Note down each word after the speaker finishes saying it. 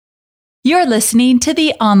You're listening to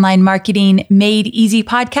the Online Marketing Made Easy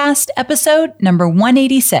podcast, episode number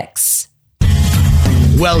 186.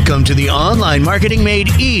 Welcome to the Online Marketing Made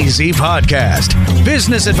Easy podcast.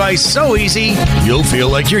 Business advice so easy, you'll feel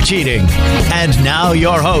like you're cheating. And now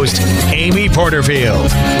your host, Amy Porterfield.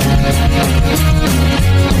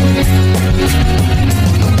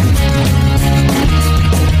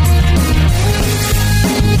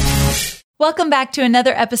 Welcome back to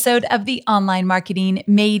another episode of the Online Marketing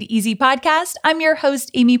Made Easy podcast. I'm your host,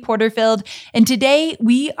 Amy Porterfield, and today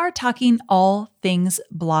we are talking all things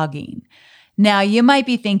blogging. Now, you might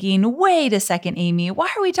be thinking, wait a second, Amy,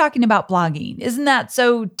 why are we talking about blogging? Isn't that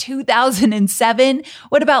so 2007?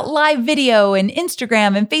 What about live video and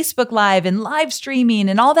Instagram and Facebook Live and live streaming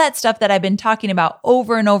and all that stuff that I've been talking about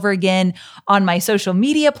over and over again on my social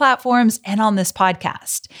media platforms and on this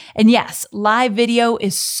podcast? And yes, live video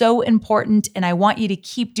is so important and I want you to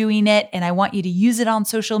keep doing it and I want you to use it on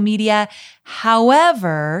social media.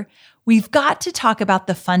 However, we've got to talk about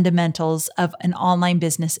the fundamentals of an online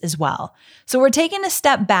business as well. So we're taking a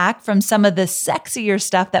step back from some of the sexier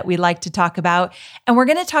stuff that we like to talk about, and we're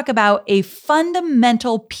going to talk about a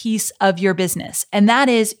fundamental piece of your business, and that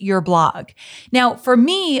is your blog. Now, for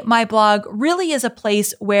me, my blog really is a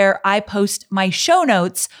place where I post my show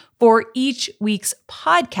notes for each week's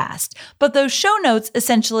podcast, but those show notes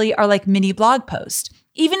essentially are like mini blog posts.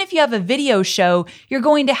 Even if you have a video show, you're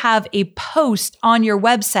going to have a post on your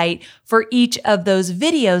website for each of those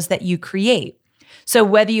videos that you create. So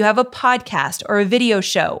whether you have a podcast or a video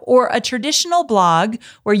show or a traditional blog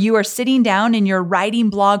where you are sitting down and you're writing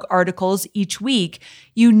blog articles each week,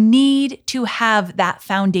 you need to have that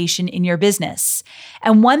foundation in your business.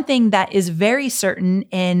 And one thing that is very certain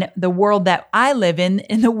in the world that I live in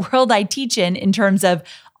the world I teach in terms of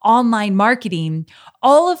online marketing,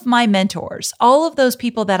 all of my mentors, all of those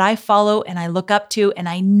people that I follow and I look up to, and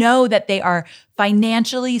I know that they are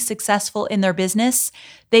financially successful in their business,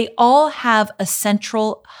 they all have a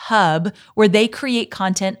central hub where they create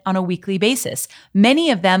content on a weekly basis. Many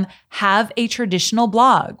of them have a traditional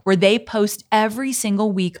blog where they post every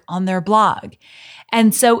single week on their blog.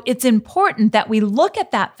 And so it's important that we look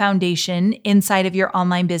at that foundation inside of your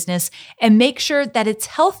online business and make sure that it's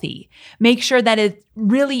healthy. Make sure that it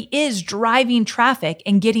really is driving traffic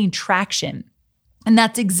and getting traction. And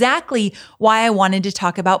that's exactly why I wanted to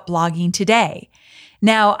talk about blogging today.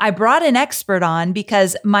 Now, I brought an expert on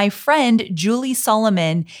because my friend Julie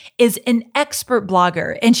Solomon is an expert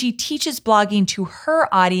blogger and she teaches blogging to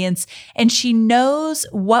her audience and she knows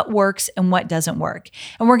what works and what doesn't work.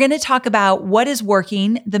 And we're going to talk about what is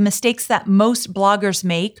working, the mistakes that most bloggers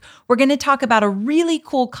make. We're going to talk about a really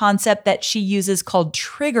cool concept that she uses called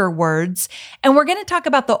trigger words. And we're going to talk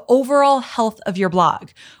about the overall health of your blog.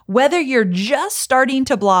 Whether you're just starting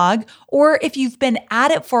to blog or if you've been at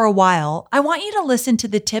it for a while, I want you to listen to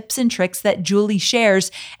the tips and tricks that Julie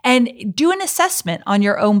shares and do an assessment on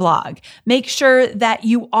your own blog. Make sure that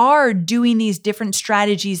you are doing these different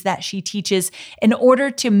strategies that she teaches in order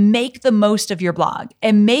to make the most of your blog.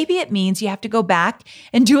 And maybe it means you have to go back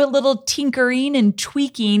and do a little tinkering and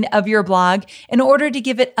tweaking of your blog in order to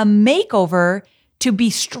give it a makeover to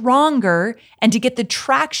be stronger and to get the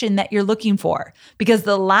traction that you're looking for. Because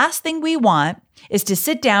the last thing we want is to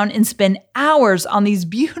sit down and spend hours on these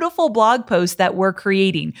beautiful blog posts that we're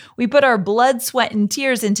creating. We put our blood, sweat, and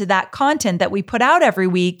tears into that content that we put out every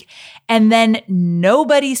week, and then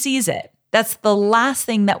nobody sees it. That's the last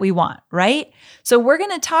thing that we want, right? So we're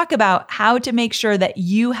going to talk about how to make sure that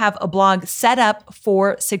you have a blog set up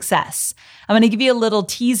for success. I'm going to give you a little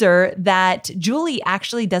teaser that Julie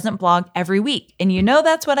actually doesn't blog every week. And you know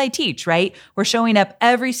that's what I teach, right? We're showing up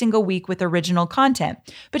every single week with original content.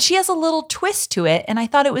 But she has a little twist to it, and I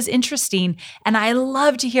thought it was interesting. And I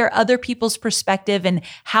love to hear other people's perspective and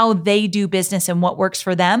how they do business and what works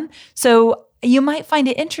for them. So you might find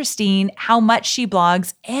it interesting how much she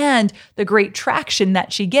blogs and the great traction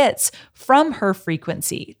that she gets from her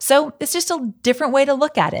frequency. So it's just a different way to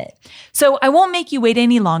look at it. So I won't make you wait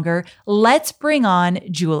any longer. Let's bring on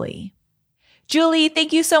Julie. Julie,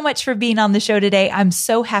 thank you so much for being on the show today. I'm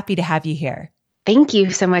so happy to have you here. Thank you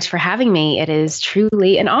so much for having me. It is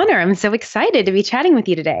truly an honor. I'm so excited to be chatting with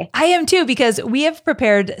you today. I am too, because we have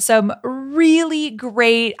prepared some really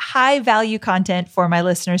great high value content for my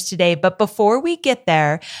listeners today. But before we get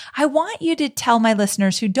there, I want you to tell my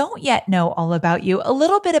listeners who don't yet know all about you a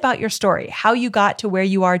little bit about your story, how you got to where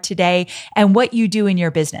you are today and what you do in your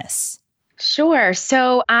business. Sure.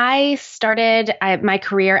 So I started my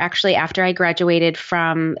career actually after I graduated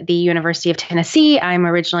from the University of Tennessee. I'm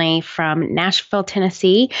originally from Nashville,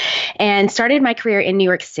 Tennessee, and started my career in New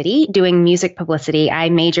York City doing music publicity. I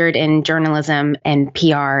majored in journalism and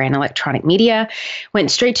PR and electronic media, went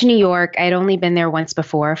straight to New York. I'd only been there once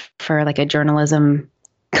before for like a journalism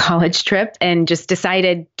college trip and just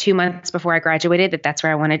decided 2 months before I graduated that that's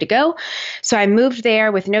where I wanted to go. So I moved there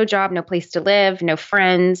with no job, no place to live, no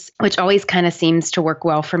friends, which always kind of seems to work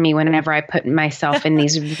well for me whenever I put myself in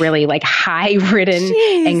these really like high ridden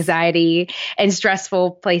anxiety and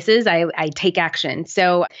stressful places. I take action.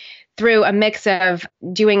 So through a mix of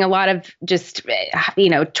doing a lot of just,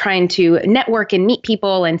 trying to network and meet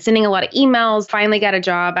people and sending a lot of emails, finally got a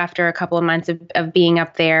job after a couple of months of being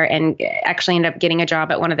up there and actually ended up getting a job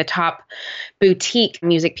at one of the top boutique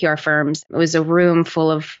music PR firms. It was a room full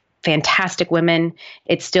of fantastic women.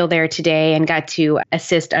 It's still there today and got to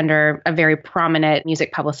assist under a very prominent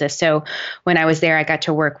music publicist. So when I was there, I got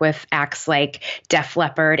to work with acts like Def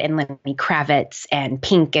Leppard and Lenny Kravitz and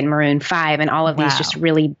Pink and Maroon 5 and all of these just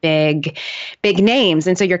really big names.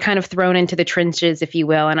 And so you're kind of thrown into the trenches, if you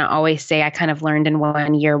will. And I always say I kind of learned in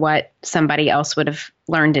 1 year what somebody else would have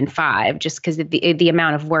learned in 5, just because of the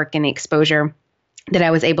amount of work and the exposure that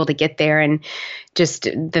I was able to get there and just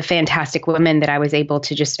the fantastic women that I was able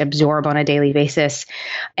to just absorb on a daily basis.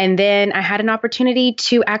 And then I had an opportunity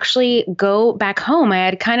to actually go back home. I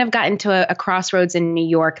had kind of gotten to a crossroads in New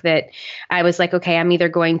York that I was like, okay, I'm either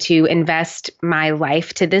going to invest my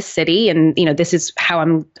life to this city and, this is how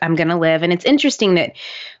I'm going to live. And it's interesting that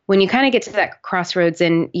when you kind of get to that crossroads,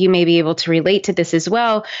 and you may be able to relate to this as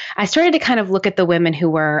well, I started to kind of look at the women who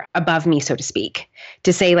were above me, so to speak,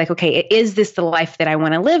 to say like, okay, is this the life that I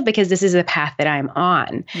want to live? Because this is the path that I'm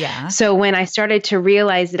on. Yeah. So when I started to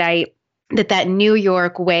realize that New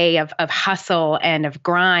York way of hustle and of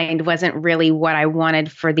grind wasn't really what I wanted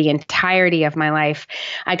for the entirety of my life,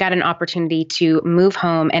 I got an opportunity to move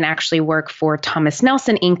home and actually work for Thomas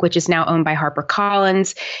Nelson, Inc., which is now owned by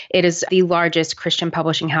HarperCollins. It is the largest Christian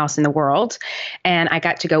publishing house in the world. And I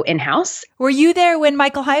got to go in-house. Were you there when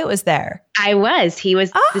Michael Hyatt was there? I was. He was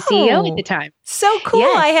the CEO at the time. So cool.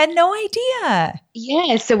 Yes. I had no idea.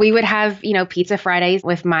 Yeah. So we would have, Pizza Fridays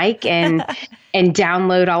with Mike and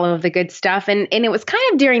download all of the good stuff. And it was kind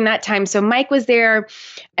of during that time. So Mike was there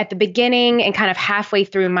at the beginning and kind of halfway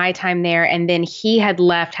through my time there. And then he had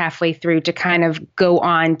left halfway through to kind of go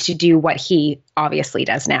on to do what he obviously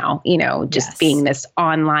does now, just being this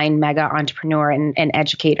online mega entrepreneur and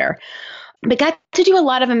educator. But got to do a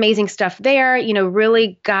lot of amazing stuff there,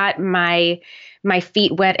 really got my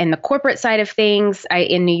feet wet in the corporate side of things.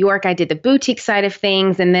 In New York, I did the boutique side of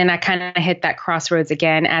things. And then I kind of hit that crossroads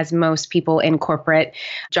again, as most people in corporate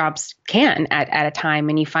jobs can at a time.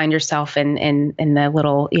 And you find yourself in the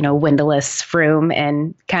little, windowless room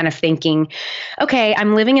and kind of thinking, okay,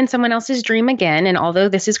 I'm living in someone else's dream again. And although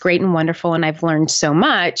this is great and wonderful and I've learned so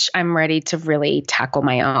much, I'm ready to really tackle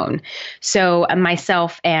my own. So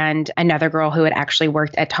myself and another girl who had actually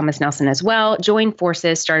worked at Thomas Nelson as well joined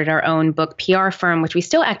forces, started our own book PR firm, which we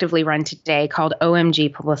still actively run today, called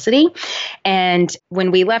OMG Publicity. And when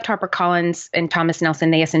we left HarperCollins and Thomas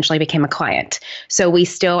Nelson, they essentially became a client. So we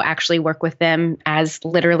still actually work with them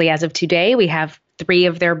literally as of today. We have 3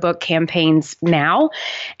 of their book campaigns now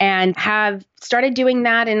and have started doing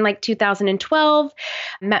that in like 2012.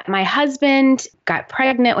 Met my husband, got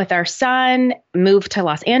pregnant with our son, moved to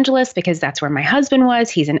Los Angeles because that's where my husband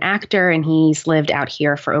was. He's an actor and he's lived out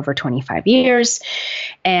here for over 25 years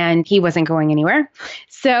and he wasn't going anywhere.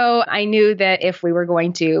 So I knew that if we were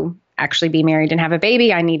going to actually be married and have a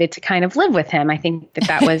baby, I needed to kind of live with him. I think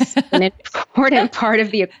that was an important part of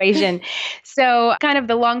the equation. So kind of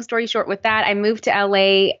the long story short with that, I moved to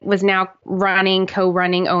LA, was now co-running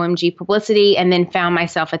OMG Publicity, and then found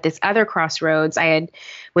myself at this other crossroads.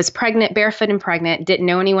 Was pregnant, barefoot and pregnant, didn't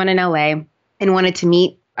know anyone in LA, and wanted to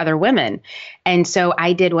meet other women. And so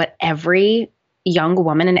I did what every young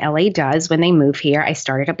woman in LA does when they move here. I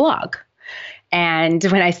started a blog. And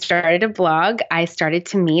when I started a blog, I started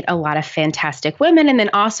to meet a lot of fantastic women. And then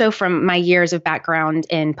also from my years of background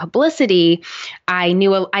in publicity,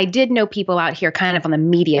 I did know people out here kind of on the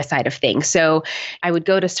media side of things. So I would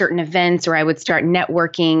go to certain events or I would start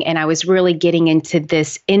networking, and I was really getting into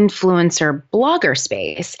this influencer blogger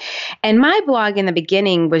space. And my blog in the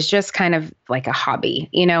beginning was just kind of like a hobby.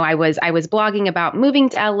 I was blogging about moving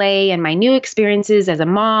to LA and my new experiences as a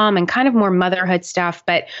mom and kind of more motherhood stuff.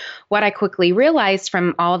 But what I quickly realized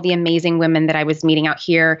from all of the amazing women that I was meeting out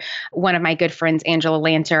here, one of my good friends, Angela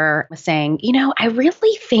Lanter, was saying, I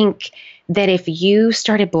really think that if you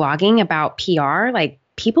started blogging about PR, like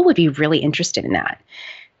people would be really interested in that.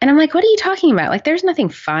 And I'm like, what are you talking about? Like, there's nothing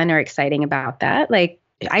fun or exciting about that. Like,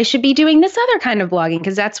 I should be doing this other kind of blogging,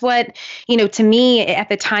 because that's what, to me at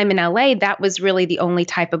the time in LA, that was really the only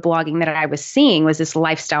type of blogging that I was seeing, was this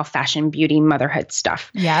lifestyle, fashion, beauty, motherhood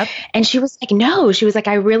stuff. Yep. And she was like, no, she was like,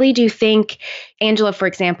 I really do think Angela, for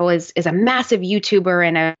example, is a massive YouTuber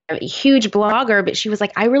and a huge blogger. But she was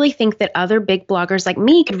like, I really think that other big bloggers like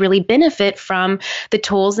me could really benefit from the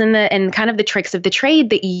tools and kind of the tricks of the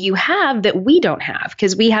trade that you have that we don't have,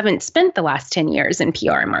 because we haven't spent the last 10 years in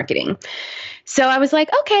PR and marketing. So I was like,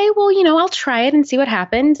 okay, well, I'll try it and see what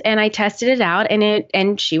happens. And I tested it out,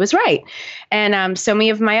 and she was right. And so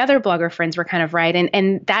many of my other blogger friends were kind of right.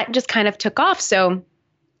 And that just kind of took off. So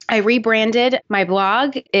I rebranded my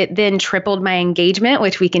blog. It then tripled my engagement,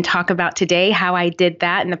 which we can talk about today, how I did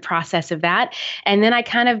that and the process of that. And then I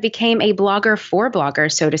kind of became a blogger for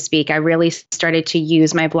bloggers, so to speak. I really started to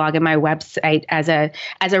use my blog and my website as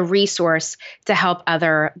a resource to help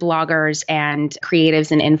other bloggers and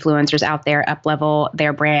creatives and influencers out there up-level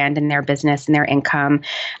their brand and their business and their income.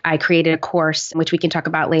 I created a course, which we can talk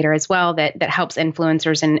about later as well, that helps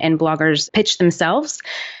influencers and bloggers pitch themselves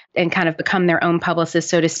and kind of become their own publicist,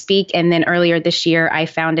 so to speak. And then earlier this year, I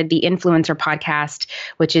founded the Influencer Podcast,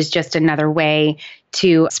 which is just another way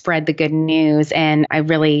to spread the good news. And I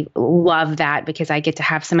really love that, because I get to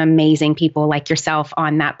have some amazing people like yourself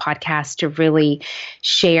on that podcast to really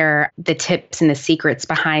share the tips and the secrets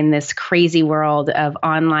behind this crazy world of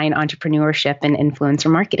online entrepreneurship and influencer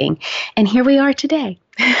marketing. And here we are today.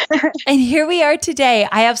 And here we are today.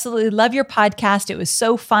 I absolutely love your podcast. It was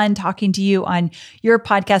so fun talking to you on your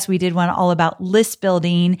podcast. We did one all about list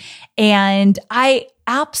building, and I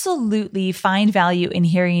absolutely find value in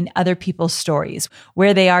hearing other people's stories,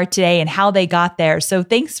 where they are today and how they got there. So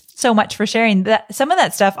thanks so much for sharing that. Some of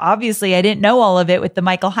that stuff, obviously, I didn't know all of it with the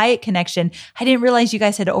Michael Hyatt connection. I didn't realize you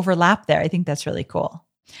guys had overlapped there. I think that's really cool.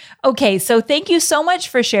 Okay, so thank you so much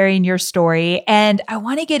for sharing your story. And I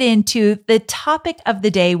want to get into the topic of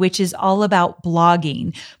the day, which is all about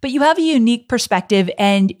blogging. But you have a unique perspective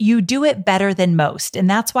and you do it better than most. And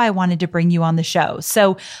that's why I wanted to bring you on the show.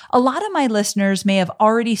 So a lot of my listeners may have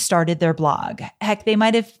already started their blog. Heck, they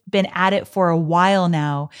might have been at it for a while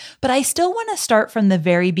now. But I still want to start from the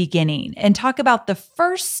very beginning and talk about the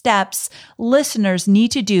first steps listeners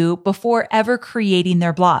need to do before ever creating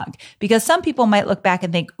their blog. Because some people might look back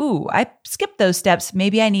and think, ooh, I skipped those steps.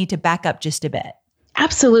 Maybe I need to back up just a bit.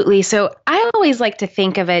 Absolutely. So I always like to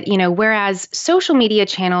think of it, whereas social media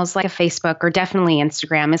channels like Facebook or definitely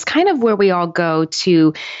Instagram is kind of where we all go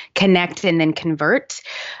to connect and then convert.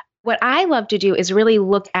 What I love to do is really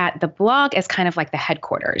look at the blog as kind of like the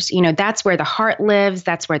headquarters. That's where the heart lives.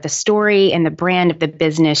 That's where the story and the brand of the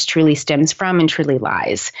business truly stems from and truly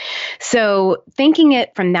lies. So thinking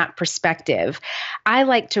it from that perspective, I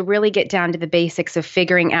like to really get down to the basics of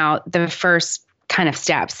figuring out the first kind of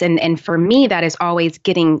steps. And for me, that is always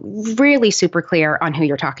getting really super clear on who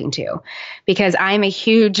you're talking to, because I'm a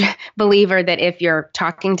huge believer that if you're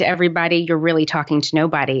talking to everybody, you're really talking to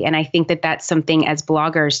nobody. And I think that that's something as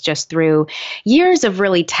bloggers, just through years of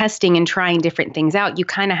really testing and trying different things out, you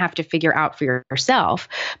kind of have to figure out for yourself.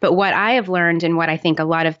 But what I have learned, and what I think a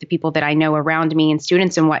lot of the people that I know around me and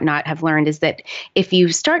students and whatnot have learned, is that if you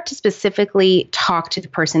start to specifically talk to the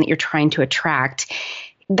person that you're trying to attract,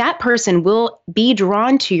 that person will be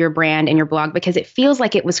drawn to your brand and your blog because it feels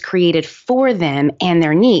like it was created for them and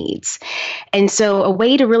their needs. And so a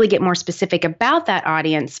way to really get more specific about that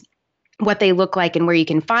audience, what they look like and where you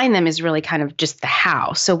can find them, is really kind of just the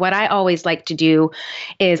how. So what I always like to do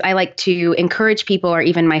is I like to encourage people, or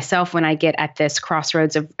even myself when I get at this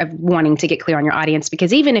crossroads of wanting to get clear on your audience,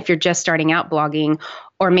 because even if you're just starting out blogging,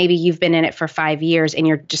 or maybe you've been in it for 5 years and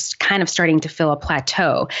you're just kind of starting to feel a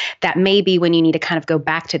plateau, that may be when you need to kind of go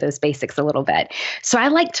back to those basics a little bit. So I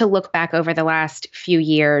like to look back over the last few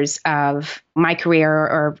years of my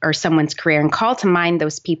career or someone's career and call to mind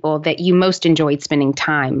those people that you most enjoyed spending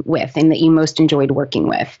time with and that you most enjoyed working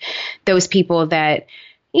with. Those people that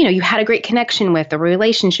you had a great connection with, a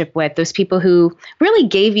relationship with, those people who really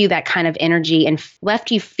gave you that kind of energy and left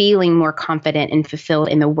you feeling more confident and fulfilled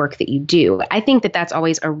in the work that you do. I think that that's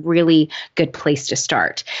always a really good place to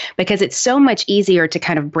start, because it's so much easier to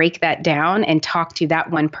kind of break that down and talk to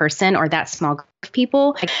that one person or that small group of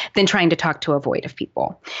people than trying to talk to a void of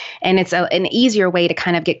people. And it's an easier way to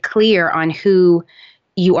kind of get clear on who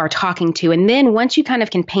you are talking to. And then once you kind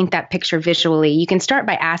of can paint that picture visually, you can start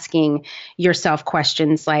by asking yourself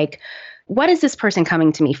questions like, what is this person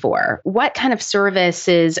coming to me for? What kind of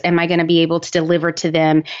services am I going to be able to deliver to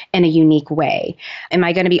them in a unique way? Am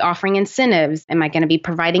I going to be offering incentives? Am I going to be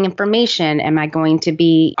providing information? Am I going to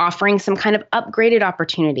be offering some kind of upgraded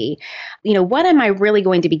opportunity? What am I really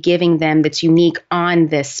going to be giving them that's unique on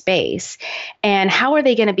this space? And how are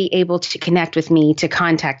they going to be able to connect with me, to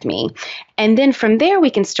contact me? And then from there, we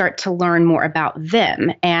can start to learn more about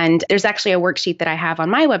them. And there's actually a worksheet that I have on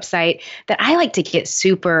my website that I like to get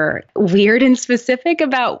super weird and specific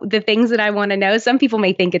about the things that I want to know. Some people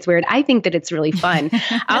may think it's weird. I think that it's really fun.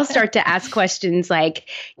 I'll start to ask questions like,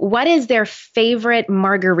 what is their favorite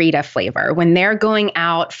margarita flavor when they're going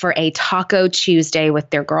out for a Taco Tuesday with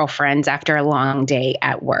their girlfriends after a long day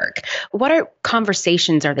at work? What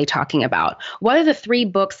conversations are they talking about? What are the 3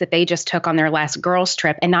 books that they just took on their last girls'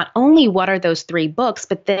 trip? And not only what are those 3 books,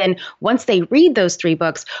 but then once they read those 3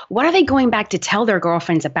 books, what are they going back to tell their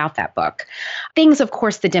girlfriends about that book? Things, of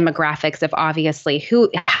course, the demographics of obviously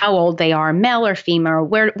how old they are, male or female,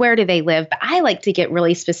 where do they live? But I like to get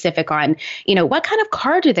really specific on, what kind of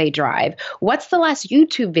car do they drive? What's the last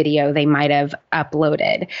YouTube video they might have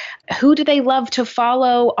uploaded? Who do they love to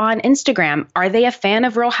follow on Instagram? Are they a fan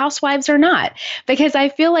of Real Housewives or not? Because I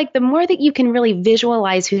feel like the more that you can really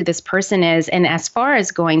visualize who this person is, and as far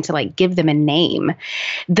as going to give them a name,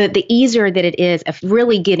 the easier that it is of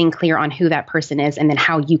really getting clear on who that person is and then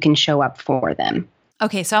how you can show up for them.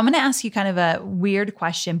 Okay, so I'm going to ask you kind of a weird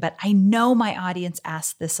question, but I know my audience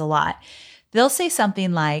asks this a lot. They'll say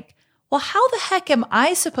something like, well, how the heck am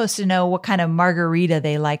I supposed to know what kind of margarita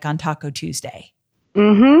they like on Taco Tuesday?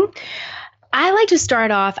 I like to start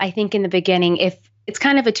off, I think in the beginning, if it's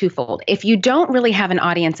kind of a twofold. If you don't really have an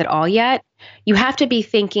audience at all yet, you have to be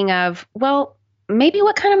thinking of, well, maybe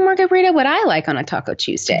what kind of margarita would I like on a Taco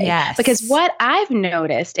Tuesday? Yes. Because what I've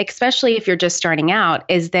noticed, especially if you're just starting out,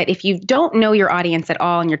 is that if you don't know your audience at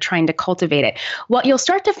all and you're trying to cultivate it, what you'll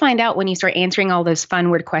start to find out when you start answering all those fun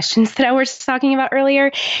word questions that I was talking about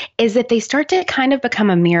earlier is that they start to kind of become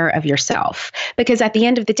a mirror of yourself. Because at the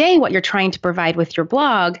end of the day, what you're trying to provide with your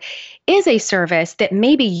blog is a service that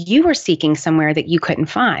maybe you are seeking somewhere that you couldn't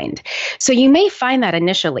find. So you may find that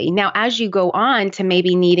initially. Now, as you go on to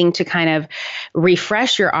maybe needing to kind of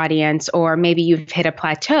refresh your audience, or maybe you've hit a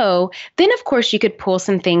plateau, then of course you could pull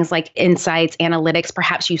some things like insights, analytics.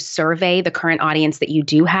 Perhaps you survey the current audience that you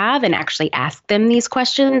do have and actually ask them these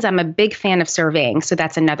questions. I'm a big fan of surveying. So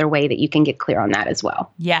that's another way that you can get clear on that as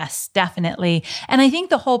well. Yes, definitely. And I think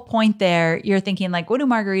the whole point there, you're thinking what do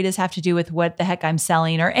margaritas have to do with what the heck I'm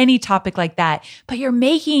selling or any topic like that? But you're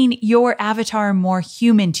making your avatar more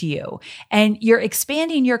human to you, and you're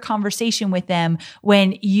expanding your conversation with them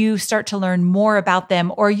when you start to learn more about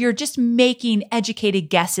them, or you're just making educated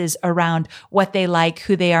guesses around what they like,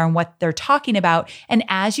 who they are, and what they're talking about. And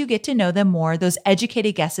as you get to know them more, those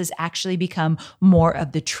educated guesses actually become more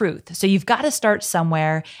of the truth. So you've got to start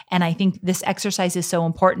somewhere. And I think this exercise is so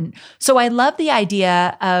important. So I love the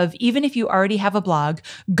idea of, even if you already have a blog,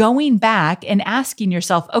 going back and asking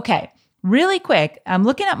yourself, okay, really quick, I'm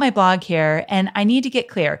looking at my blog here and I need to get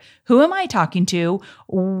clear. Who am I talking to?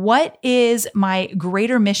 What is my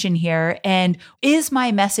greater mission here? And is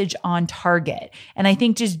my message on target? And I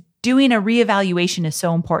think just doing a reevaluation is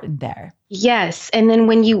so important there. Yes. And then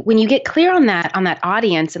when you get clear on that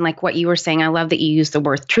audience, and like what you were saying, I love that you use the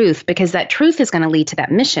word truth, because that truth is going to lead to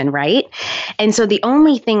that mission, right? And so the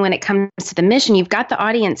only thing when it comes to the mission, you've got the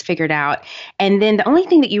audience figured out. And then the only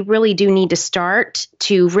thing that you really do need to start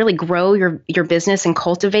to really grow your business and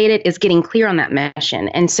cultivate it is getting clear on that mission.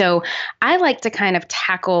 And so I like to kind of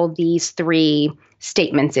tackle these 3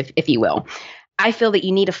 statements, if you will. I feel that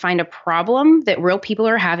you need to find a problem that real people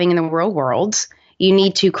are having in the real world. You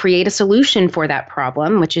need to create a solution for that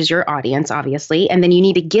problem, which is your audience, obviously. And then you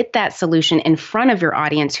need to get that solution in front of your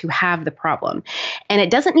audience who have the problem. And it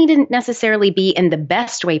doesn't need to necessarily be in the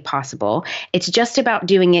best way possible. It's just about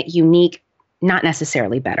doing it unique, not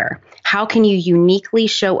necessarily better. How can you uniquely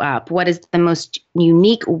show up? What is the most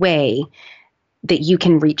unique way that you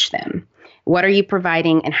can reach them? What are you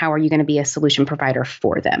providing, and how are you going to be a solution provider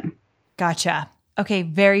for them? Gotcha. Okay,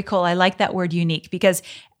 very cool. I like that word unique, because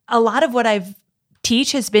a lot of what I've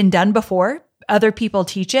teach has been done before. Other people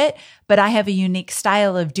teach it, but I have a unique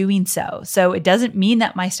style of doing so. So it doesn't mean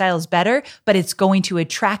that my style is better, but it's going to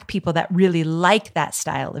attract people that really like that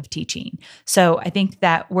style of teaching. So I think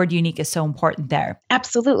that word unique is so important there.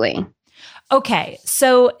 Absolutely. Okay,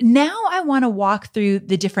 so now I want to walk through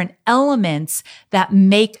the different elements that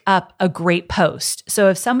make up a great post. So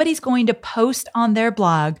if somebody's going to post on their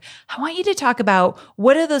blog, I want you to talk about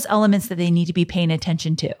what are those elements that they need to be paying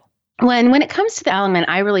attention to. When it comes to the element,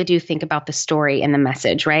 I really do think about the story and the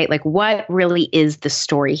message, right? Like, what really is the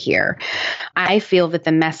story here? I feel that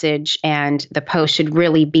the message and the post should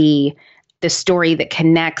really be the story that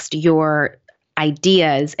connects your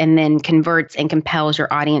ideas and then converts and compels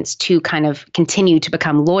your audience to kind of continue to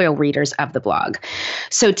become loyal readers of the blog.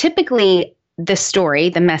 So typically, the story,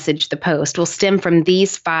 the message, the post will stem from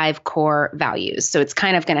these 5 core values. So it's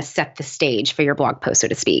kind of going to set the stage for your blog post, so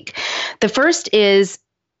to speak. The first is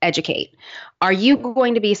educate. Are you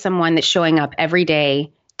going to be someone that's showing up every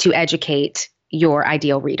day to educate your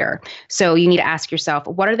ideal reader? So you need to ask yourself,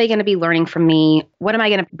 what are they going to be learning from me? What am I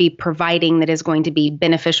going to be providing that is going to be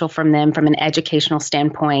beneficial from them from an educational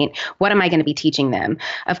standpoint? What am I going to be teaching them?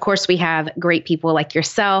 Of course, we have great people like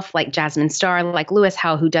yourself, like Jasmine Star, like Lewis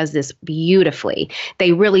Howell, who does this beautifully.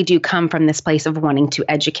 They really do come from this place of wanting to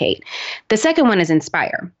educate. The second one is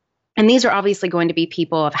inspire. And these are obviously going to be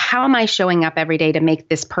people of how am I showing up every day to make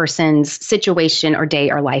this person's situation or day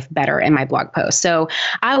or life better in my blog post. So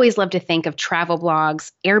I always love to think of travel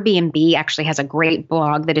blogs. Airbnb actually has a great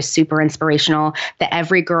blog that is super inspirational. The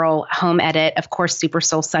Every Girl Home Edit, of course, Super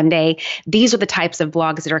Soul Sunday. These are the types of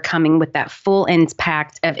blogs that are coming with that full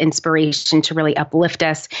impact of inspiration to really uplift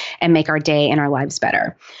us and make our day and our lives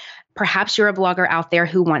better. Perhaps you're a blogger out there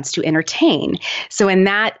who wants to entertain. So in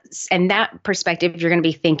that perspective, you're going to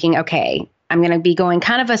be thinking, okay, I'm going to be going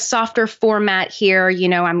kind of a softer format here. You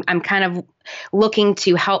know, I'm kind of looking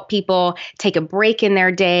to help people take a break in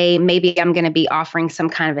their day. Maybe I'm going to be offering some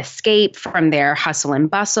kind of escape from their hustle and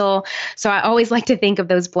bustle. So I always like to think of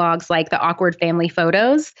those blogs like the Awkward Family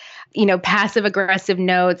Photos, you know, passive aggressive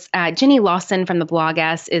notes. Jenny Lawson from the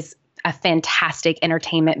Blog-S is a fantastic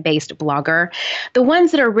entertainment-based blogger. The ones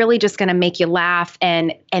that are really just going to make you laugh,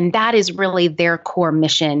 and that is really their core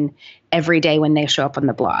mission every day when they show up on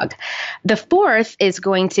the blog. The fourth is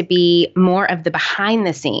going to be more of the behind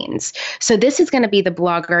the scenes. So this is going to be the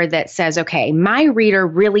blogger that says, okay, my reader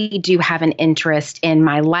really do have an interest in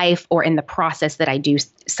my life or in the process that I do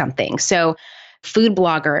something. So food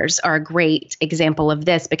bloggers are a great example of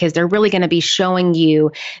this because they're really going to be showing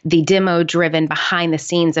you the demo-driven behind the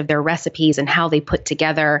scenes of their recipes and how they put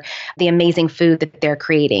together the amazing food that they're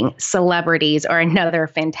creating. Celebrities are another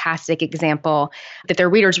fantastic example that their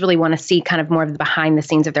readers really want to see kind of more of the behind the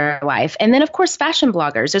scenes of their life. And then, of course, fashion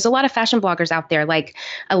bloggers. There's a lot of fashion bloggers out there like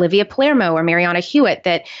Olivia Palermo or Mariana Hewitt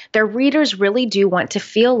that their readers really do want to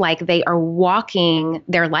feel like they are walking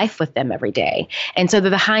their life with them every day. And so the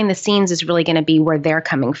behind the scenes is really going to be where they're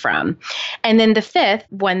coming from. And then the fifth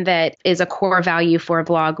one that is a core value for a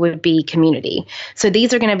blog would be community. So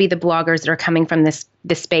these are going to be the bloggers that are coming from this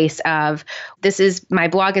space of my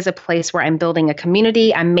blog is a place where I'm building a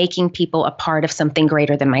community. I'm making people a part of something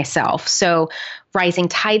greater than myself. So Rising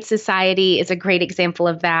Tide Society is a great example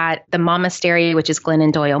of that. The Momastery, which is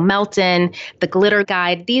Glennon Doyle Melton, the Glitter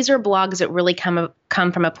Guide. These are blogs that really come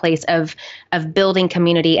from a place of building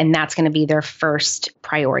community, and that's going to be their first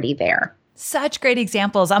priority there. Such great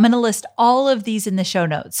examples. I'm going to list all of these in the show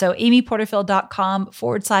notes. So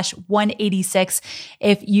amyporterfield.com/186.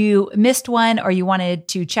 If you missed one or you wanted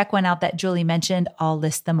to check one out that Julie mentioned, I'll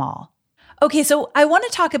list them all. Okay, so I want to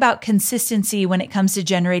talk about consistency when it comes to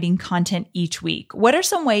generating content each week. What are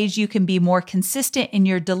some ways you can be more consistent in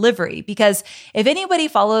your delivery? Because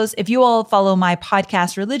if you all follow my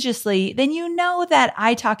podcast religiously, then you know that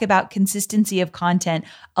I talk about consistency of content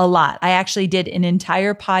a lot. I actually did an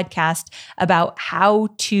entire podcast about how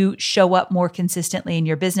to show up more consistently in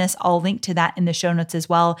your business. I'll link to that in the show notes as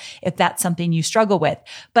well, if that's something you struggle with.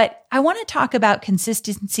 But I want to talk about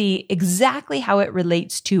consistency, exactly how it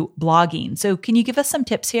relates to blogging. So can you give us some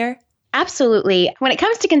tips here? Absolutely. When it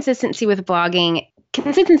comes to consistency with blogging,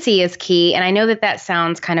 consistency is key. And I know that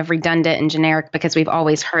sounds kind of redundant and generic because we've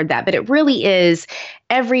always heard that, but it really is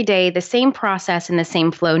every day, the same process and the same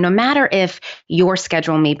flow, no matter if your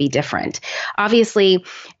schedule may be different. Obviously,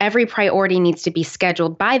 every priority needs to be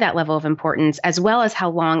scheduled by that level of importance, as well as how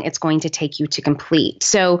long it's going to take you to complete.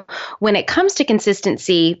 So when it comes to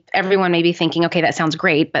consistency, everyone may be thinking, okay, that sounds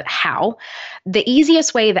great, but how? The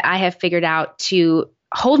easiest way that I have figured out to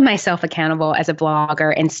hold myself accountable as a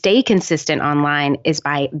blogger and stay consistent online is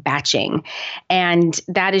by batching. And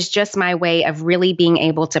that is just my way of really being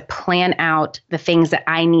able to plan out the things that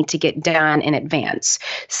I need to get done in advance.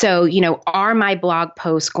 So, are my blog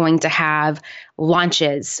posts going to have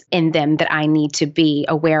launches in them that I need to be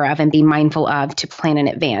aware of and be mindful of to plan in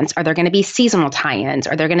advance? Are there going to be seasonal tie-ins?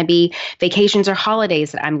 Are there going to be vacations or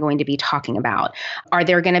holidays that I'm going to be talking about? Are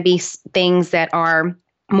there going to be things that are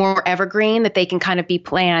more evergreen, that they can kind of be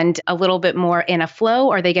planned a little bit more in a flow?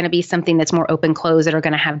 Or are they going to be something that's more open close that are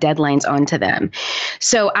going to have deadlines onto them?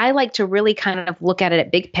 So I like to really kind of look at it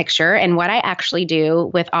at big picture and what I actually do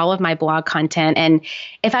with all of my blog content. And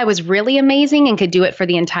if I was really amazing and could do it for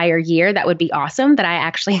the entire year, that would be awesome. That I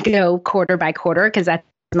actually go quarter by quarter, because that's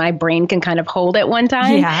my brain can kind of hold at one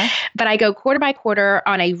time. Yeah. But I go quarter by quarter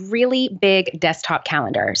on a really big desktop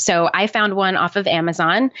calendar. So I found one off of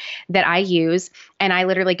Amazon that I use, and I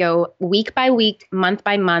literally go week by week, month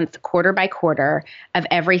by month, quarter by quarter of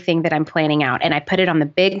everything that I'm planning out. And I put it on the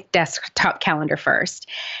big desktop calendar first.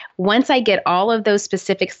 Once I get all of those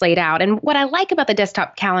specifics laid out, and what I like about the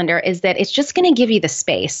desktop calendar is that it's just going to give you the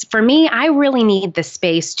space. For me, I really need the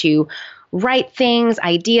space to write things,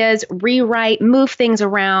 ideas, rewrite, move things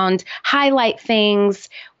around, highlight things,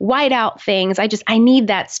 white out things. I need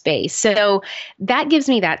that space. So that gives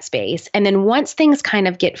me that space. And then once things kind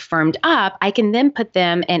of get firmed up, I can then put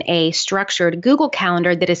them in a structured Google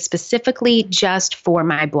Calendar that is specifically just for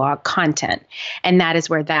my blog content. And that is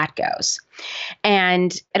where that goes.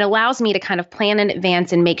 And it allows me to kind of plan in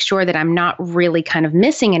advance and make sure that I'm not really kind of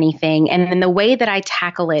missing anything. And then the way that I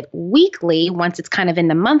tackle it weekly, once it's kind of in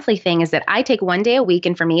the monthly thing, is that I take one day a week,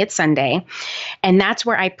 and for me, it's Sunday. And that's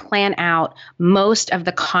where I plan out most of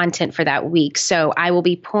the content for that week. So I will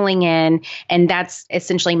be pulling in, and that's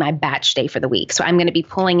essentially my batch day for the week. So I'm going to be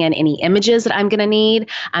pulling in any images that I'm going to need.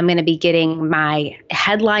 I'm going to be getting my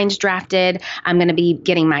headlines drafted. I'm going to be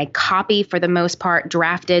getting my copy for the most part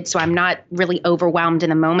drafted. So I'm not really overwhelmed in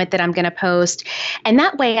the moment that I'm going to post. And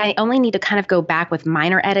that way I only need to kind of go back with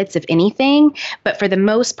minor edits, if anything. But for the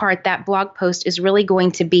most part, that blog post is really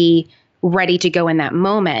going to be ready to go in that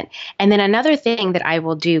moment. And then another thing that I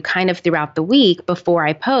will do kind of throughout the week before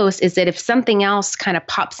I post is that if something else kind of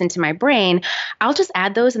pops into my brain, I'll just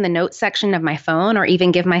add those in the notes section of my phone, or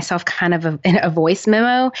even give myself kind of a voice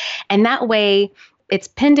memo. And that way it's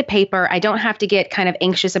pen to paper. I don't have to get kind of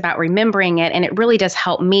anxious about remembering it. And it really does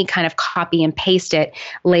help me kind of copy and paste it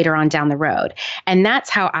later on down the road. And that's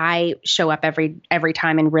how I show up every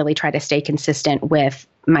time and really try to stay consistent with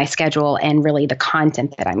my schedule and really the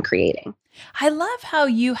content that I'm creating. I love how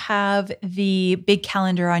you have the big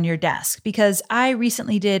calendar on your desk, because I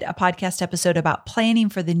recently did a podcast episode about planning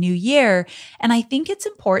for the new year. And I think it's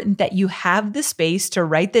important that you have the space to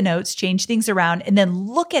write the notes, change things around, and then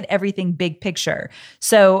look at everything big picture.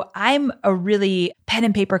 So I'm a really pen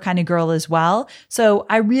and paper kind of girl as well. So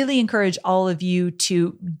I really encourage all of you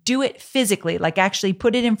to do it physically, like actually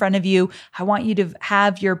put it in front of you. I want you to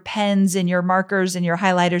have your pens and your markers and your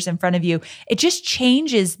highlighters in front of you. It just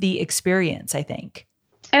changes the experience, I think.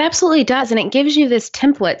 It absolutely does. And it gives you this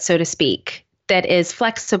template, so to speak, that is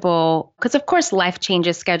flexible, because of course life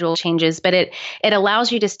changes, schedule changes, but it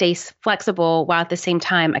allows you to stay flexible while at the same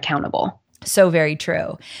time accountable. So very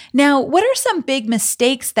true. Now, what are some big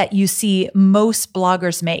mistakes that you see most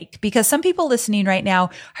bloggers make? Because some people listening right now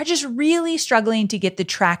are just really struggling to get the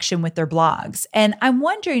traction with their blogs. And I'm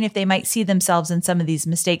wondering if they might see themselves in some of these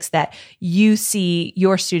mistakes that you see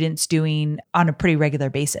your students doing on a pretty regular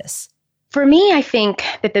basis. For me, I think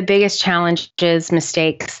that the biggest challenge is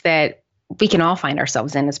mistakes that we can all find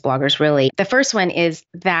ourselves in as bloggers, really. The first one is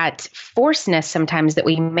that forcedness sometimes that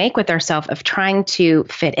we make with ourselves of trying to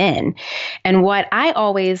fit in. And what I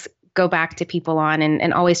always go back to people on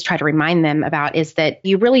and always try to remind them about is that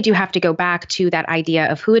you really do have to go back to that idea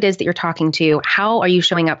of who it is that you're talking to. How are you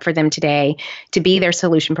showing up for them today to be their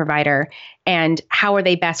solution provider? And how are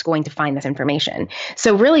they best going to find this information?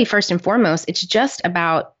 So really, first and foremost, it's just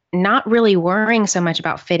about not really worrying so much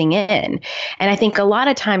about fitting in. And I think a lot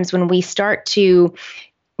of times when we start to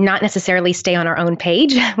not necessarily stay on our own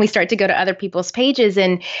page, we start to go to other people's pages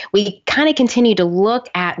and we kind of continue to look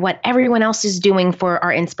at what everyone else is doing for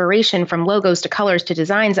our inspiration, from logos to colors to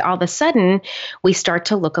designs. All of a sudden, we start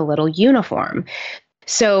to look a little uniform.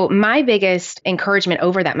 So my biggest encouragement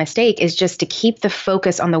over that mistake is just to keep the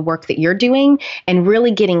focus on the work that you're doing and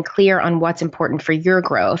really getting clear on what's important for your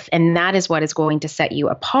growth. And that is what is going to set you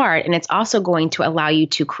apart. And it's also going to allow you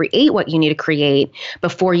to create what you need to create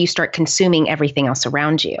before you start consuming everything else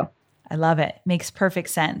around you. I love it. Makes perfect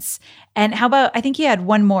sense. And how about, I think you had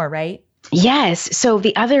one more, right? Yes. So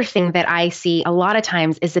the other thing that I see a lot of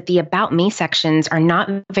times is that the About Me sections are not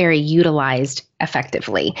very utilized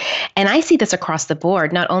effectively. And I see this across the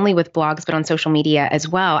board, not only with blogs, but on social media as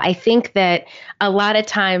well. I think that a lot of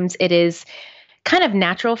times it is kind of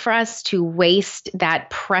natural for us to waste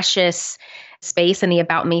that precious space in the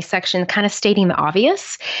About Me section, kind of stating the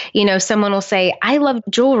obvious. You know, someone will say, I love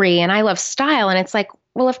jewelry and I love style. And it's like,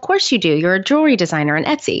 well, of course you do. You're a jewelry designer on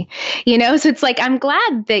Etsy, you know? So it's like, I'm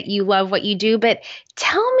glad that you love what you do, but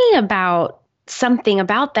tell me about something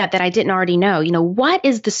about that I didn't already know. What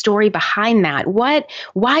is the story behind that?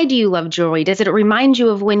 Why do you love jewelry? Does it remind you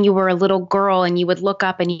of when you were a little girl and you would look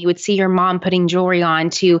up and you would see your mom putting jewelry on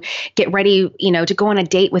to get ready, to go on a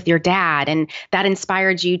date with your dad? And that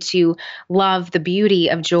inspired you to love the beauty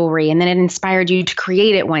of jewelry. And then it inspired you to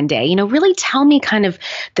create it one day. Really tell me kind of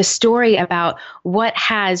the story about what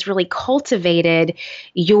has really cultivated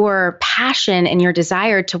your passion and your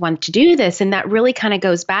desire to want to do this. And that really kind of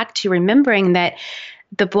goes back to remembering that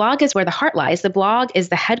the blog is where the heart lies. The blog is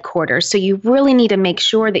the headquarters. So you really need to make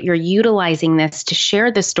sure that you're utilizing this to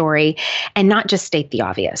share the story and not just state the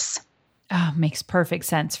obvious. Oh, makes perfect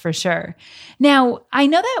sense for sure. Now, I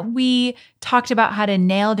know that we talked about how to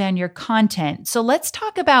nail down your content. So let's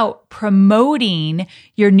talk about promoting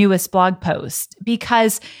your newest blog post,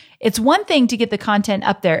 because it's one thing to get the content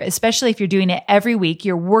up there, especially if you're doing it every week,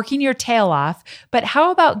 you're working your tail off, but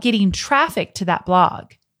how about getting traffic to that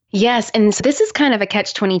blog? Yes. And so this is kind of a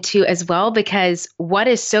catch-22 as well, because what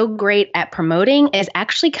is so great at promoting is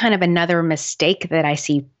actually kind of another mistake that I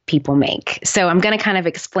see people make. So I'm going to kind of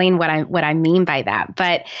explain what I mean by that.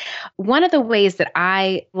 But one of the ways that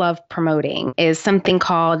I love promoting is something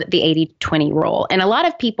called the 80-20 rule. And a lot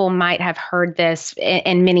of people might have heard this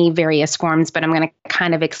in many various forms, but I'm going to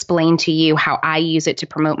kind of explain to you how I use it to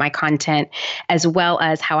promote my content, as well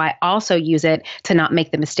as how I also use it to not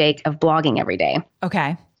make the mistake of blogging every day.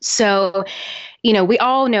 Okay. So, we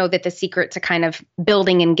all know that the secret to kind of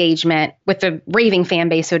building engagement with the raving fan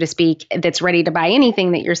base, so to speak, that's ready to buy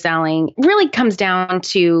anything that you're selling really comes down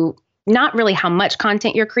to not really how much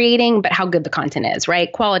content you're creating, but how good the content is,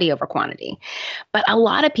 right? Quality over quantity. But a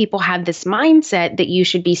lot of people have this mindset that you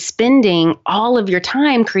should be spending all of your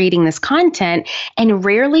time creating this content and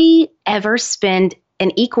rarely ever spend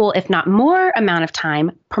an equal, if not more amount of time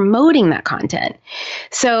promoting that content.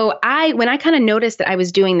 So when I kind of noticed that I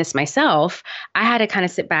was doing this myself, I had to kind of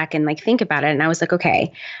sit back and think about it. And I was like,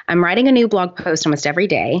 okay, I'm writing a new blog post almost every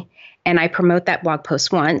day. And I promote that blog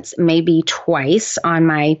post once, maybe twice on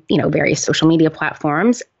my, various social media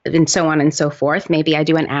platforms and so on and so forth. Maybe I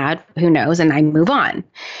do an ad, who knows, and I move on.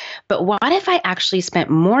 But what if I actually spent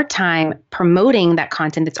more time promoting that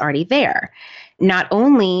content that's already there? Not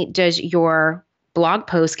only does your blog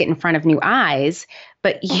posts get in front of new eyes,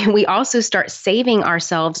 but we also start saving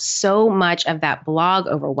ourselves so much of that blog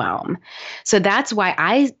overwhelm. So that's why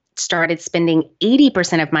I started spending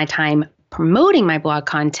 80% of my time promoting my blog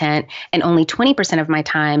content and only 20% of my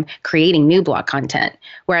time creating new blog content.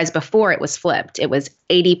 Whereas before it was flipped. It was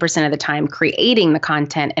 80% of the time creating the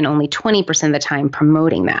content and only 20% of the time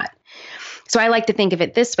promoting that. So I like to think of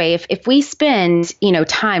it this way. If we spend,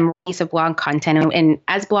 time on a piece of blog content, and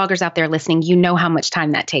as bloggers out there listening, you know how much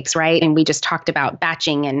time that takes, right? And we just talked about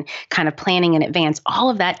batching and kind of planning in advance. All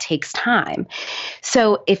of that takes time.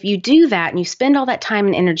 So if you do that and you spend all that time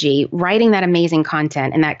and energy writing that amazing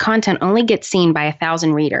content, and that content only gets seen by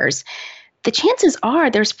 1,000 readers, the chances are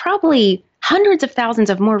there's probably hundreds of thousands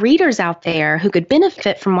of more readers out there who could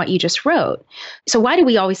benefit from what you just wrote. So why do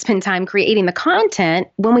we always spend time creating the content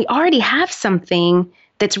when we already have something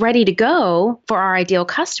that's ready to go for our ideal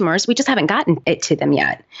customers? We just haven't gotten it to them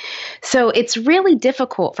yet. So it's really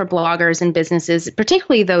difficult for bloggers and businesses,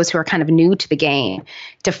 particularly those who are kind of new to the game,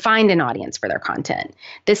 to find an audience for their content.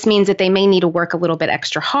 This means that they may need to work a little bit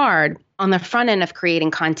extra hard on the front end of creating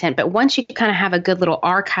content. But once you kind of have a good little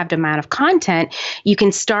archived amount of content, you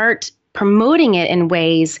can start promoting it in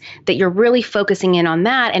ways that you're really focusing in on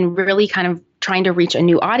that and really kind of trying to reach a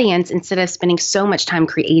new audience instead of spending so much time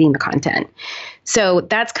creating the content. So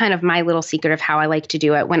that's kind of my little secret of how I like to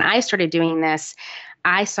do it. When I started doing this,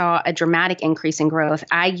 I saw a dramatic increase in growth.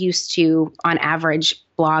 I used to, on average,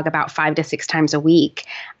 blog about 5 to 6 times a week.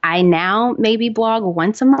 I now maybe blog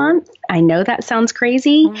once a month. I know that sounds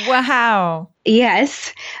crazy. Wow.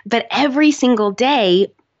 Yes, but every single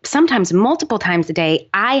day, sometimes multiple times a day,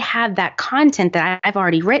 I have that content that I've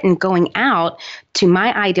already written going out to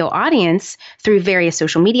my ideal audience through various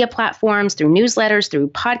social media platforms, through newsletters, through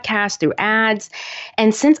podcasts, through ads.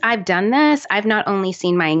 And since I've done this, I've not only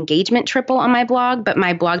seen my engagement triple on my blog, but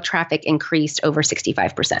my blog traffic increased over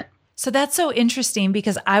 65%. So that's so interesting,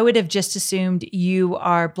 because I would have just assumed you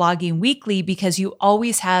are blogging weekly because you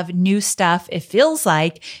always have new stuff, it feels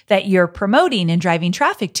like, that you're promoting and driving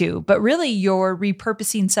traffic to. But really, you're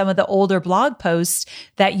repurposing some of the older blog posts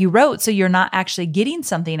that you wrote, so you're not actually getting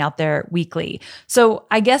something out there weekly. So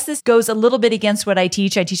I guess this goes a little bit against what I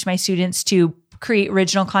teach. I teach my students to create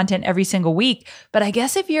original content every single week. But I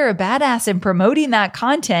guess if you're a badass in promoting that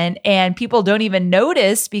content and people don't even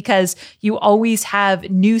notice because you always have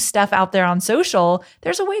new stuff out there on social,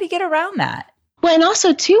 there's a way to get around that. Well, and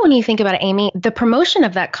also too, when you think about it, Amy, the promotion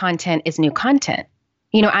of that content is new content.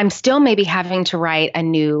 I'm still maybe having to write a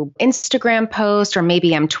new Instagram post, or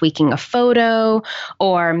maybe I'm tweaking a photo,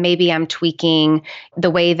 or maybe I'm tweaking the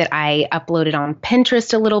way that I upload it on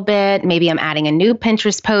Pinterest a little bit. Maybe I'm adding a new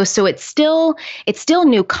Pinterest post. So it's still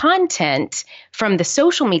new content from the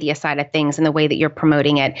social media side of things and the way that you're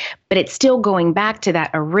promoting it, but it's still going back to that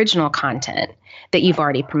original content that you've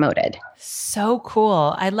already promoted. So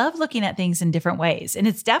cool. I love looking at things in different ways, and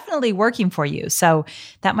it's definitely working for you. So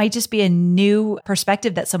that might just be a new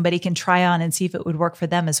perspective that somebody can try on and see if it would work for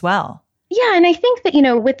them as well. Yeah. And I think that,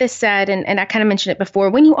 with this said, and I kind of mentioned it before,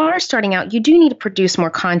 when you are starting out, you do need to produce more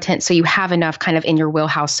content so you have enough kind of in your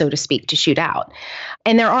wheelhouse, so to speak, to shoot out.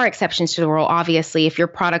 And there are exceptions to the rule. Obviously, if your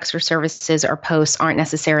products or services or posts aren't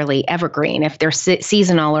necessarily evergreen, if they're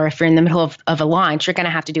seasonal, or if you're in the middle of a launch, you're going to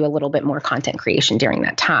have to do a little bit more content creation during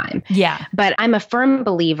that time. Yeah. But I'm a firm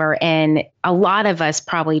believer in, a lot of us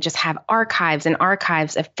probably just have archives and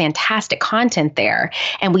archives of fantastic content there.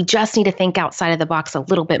 And we just need to think outside of the box a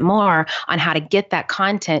little bit more on how to get that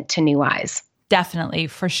content to new eyes. Definitely,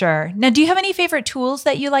 for sure. Now, do you have any favorite tools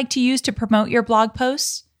that you like to use to promote your blog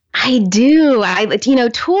posts? I do.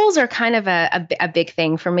 Tools are kind of a big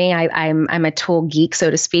thing for me. I'm a tool geek,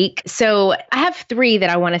 so to speak. So I have 3 that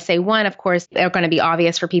I want to say. 1, of course, they're going to be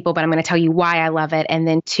obvious for people, but I'm going to tell you why I love it. And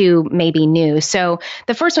then 2, maybe new. So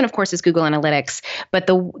the first one, of course, is Google Analytics. But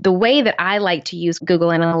the way that I like to use Google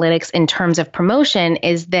Analytics in terms of promotion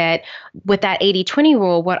is that with that 80-20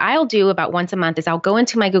 rule, what I'll do about once a month is I'll go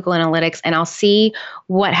into my Google Analytics and I'll see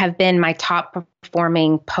what have been my top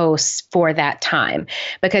performing posts for that time.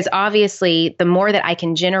 Because obviously, the more that I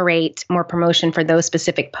can generate more promotion for those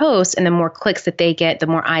specific posts, and the more clicks that they get, the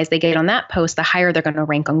more eyes they get on that post, the higher they're going to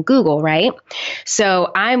rank on Google, right?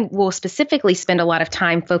 So I will specifically spend a lot of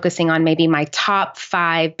time focusing on maybe my top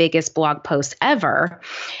 5 biggest blog posts ever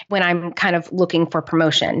when I'm kind of looking for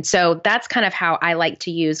promotion. So that's kind of how I like to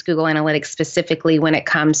use Google Analytics specifically when it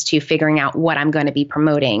comes to figuring out what I'm going to be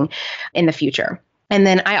promoting in the future. And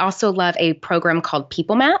then I also love a program called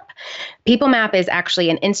PeopleMap. PeopleMap is actually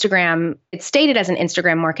it's stated as an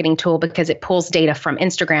Instagram marketing tool because it pulls data from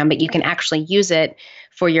Instagram, but you can actually use it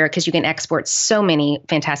because you can export so many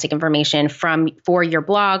fantastic information for your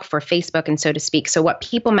blog, for Facebook, and so to speak. So what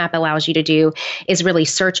PeopleMap allows you to do is really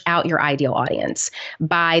search out your ideal audience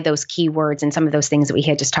by those keywords and some of those things that we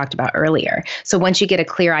had just talked about earlier. So once you get a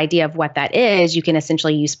clear idea of what that is, you can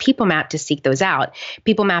essentially use PeopleMap to seek those out.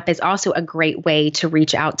 PeopleMap is also a great way to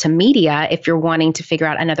reach out to media if you're wanting to figure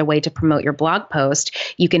out another way to promote your blog post.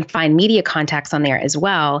 You can find media contacts on there as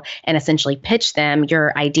well and essentially pitch them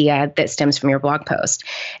your idea that stems from your blog post.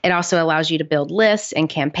 It also allows you to build lists and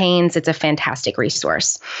campaigns. It's a fantastic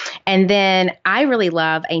resource. And then I really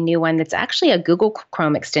love a new one that's actually a Google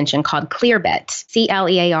Chrome extension called Clearbit,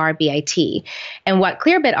 Clearbit. And what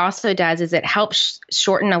Clearbit also does is it helps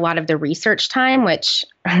shorten a lot of the research time, which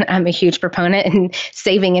I'm a huge proponent in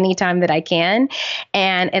saving any time that I can.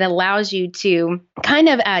 And it allows you to kind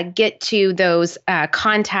of get to those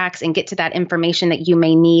contacts and get to that information that you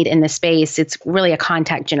may need in the space. It's really a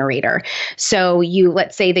contact generator. So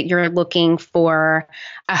let's say that you're looking for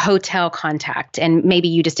a hotel contact, and maybe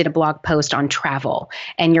you just did a blog post on travel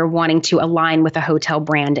and you're wanting to align with a hotel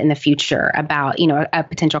brand in the future about, a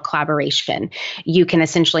potential collaboration. You can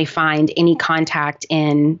essentially find any contact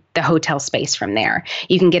in the hotel space from there.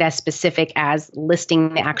 You can get as specific as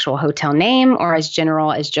listing the actual hotel name or as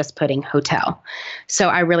general as just putting hotel. So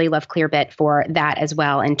I really love Clearbit for that as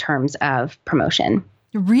well in terms of promotion.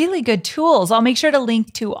 Really good tools. I'll make sure to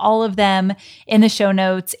link to all of them in the show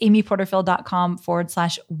notes,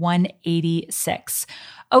 amyporterfield.com/186.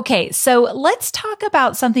 Okay, so let's talk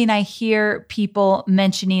about something I hear people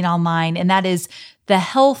mentioning online, and that is the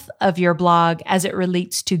health of your blog as it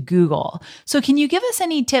relates to Google. So can you give us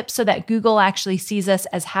any tips so that Google actually sees us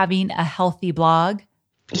as having a healthy blog?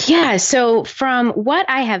 Yeah, so from what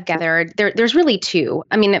I have gathered, there's really 2.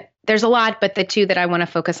 I mean, there's a lot, but the 2 that I want to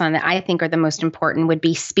focus on that I think are the most important would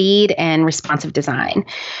be speed and responsive design.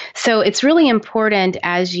 So it's really important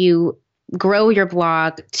as you grow your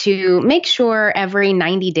blog to make sure every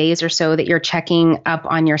 90 days or so that you're checking up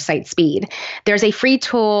on your site speed. There's a free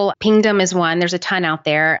tool. Pingdom is one. There's a ton out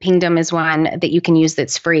there. Pingdom is one that you can use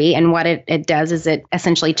that's free. And what it does is it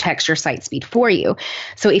essentially checks your site speed for you.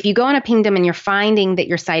 So if you go on a Pingdom and you're finding that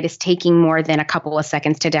your site is taking more than a couple of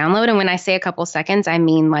seconds to download, and when I say a couple of seconds, I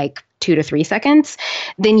mean like 2 to 3 seconds,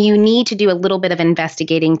 then you need to do a little bit of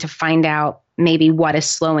investigating to find out maybe what is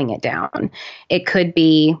slowing it down. It could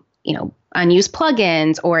be, unused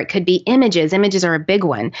plugins, or it could be images. Images are a big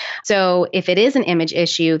one. So if it is an image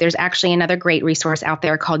issue, there's actually another great resource out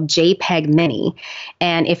there called JPEG Mini.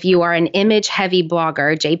 And if you are an image heavy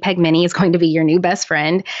blogger, JPEG Mini is going to be your new best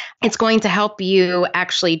friend. It's going to help you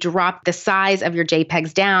actually drop the size of your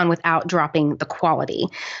JPEGs down without dropping the quality.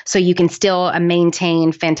 So you can still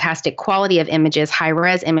maintain fantastic quality of images, high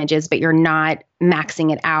res images, but you're not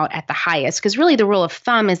maxing it out at the highest. Because really the rule of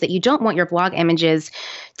thumb is that you don't want your blog images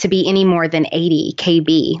to be any more than 80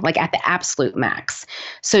 KB, like at the absolute max.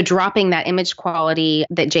 So dropping that image quality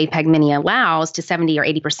that JPEG Mini allows to 70 or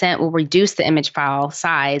 80% will reduce the image file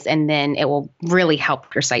size, and then it will really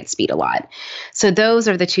help your site speed a lot. So those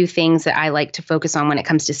are the two things that I like to focus on when it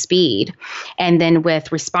comes to speed. And then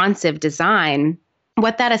with responsive design,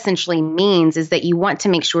 what that essentially means is that you want to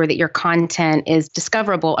make sure that your content is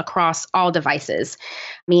discoverable across all devices,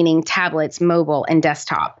 meaning tablets, mobile, and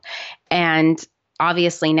desktop. And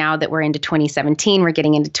obviously, now that we're into 2017, we're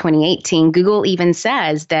getting into 2018, Google even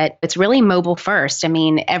says that it's really mobile first. I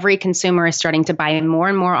mean, every consumer is starting to buy more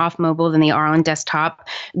and more off mobile than they are on desktop.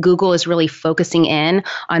 Google is really focusing in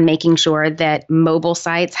on making sure that mobile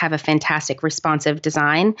sites have a fantastic responsive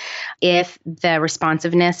design. If the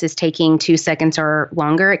responsiveness is taking 2 seconds or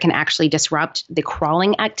longer, it can actually disrupt the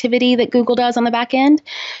crawling activity that Google does on the back end.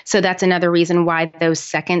 So that's another reason why those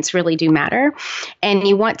seconds really do matter. And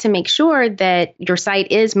you want to make sure that your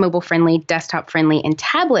site is mobile friendly, desktop friendly, and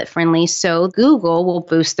tablet friendly, so Google will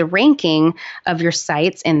boost the ranking of your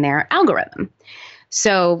sites in their algorithm.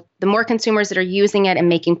 So the more consumers that are using it and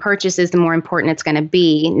making purchases, the more important it's going to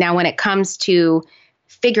be. Now, when it comes to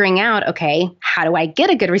figuring out, okay, how do I get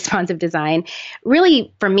a good responsive design?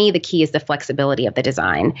 Really, for me, the key is the flexibility of the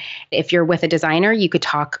design. If you're with a designer, you could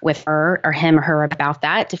talk with her or him or her about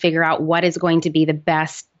that to figure out what is going to be the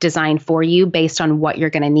best design for you based on what you're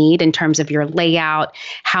going to need in terms of your layout,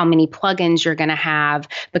 how many plugins you're going to have,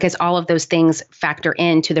 because all of those things factor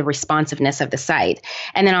into the responsiveness of the site.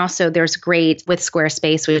 And then also there's great with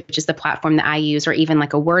Squarespace, which is the platform that I use, or even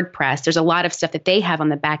like a WordPress. There's a lot of stuff that they have on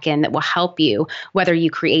the back end that will help you, whether you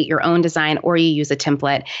create your own design or you use a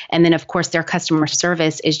template. And then of course their customer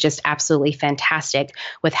service is just absolutely fantastic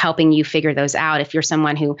with helping you figure those out. If you're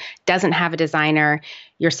someone who doesn't have a designer,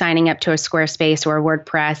 you're signing up to a Squarespace or a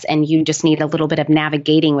WordPress, and you just need a little bit of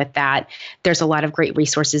navigating with that, there's a lot of great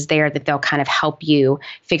resources there that they'll kind of help you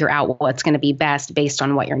figure out what's going to be best based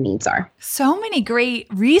on what your needs are. So many great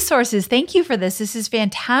resources. Thank you for this. This is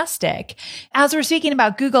fantastic. As we're speaking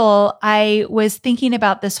about Google, I was thinking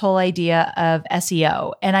about this whole idea of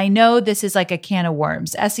SEO. And I know this is like a can of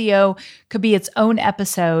worms. SEO could be its own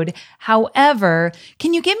episode. However,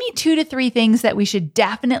 can you give me 2 to 3 things that we should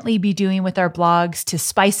definitely be doing with our blogs to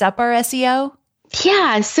spice up our SEO?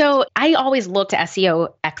 Yeah, so I always look to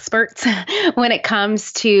SEO experts when it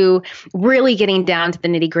comes to really getting down to the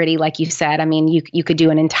nitty gritty, like you said. I mean, you could do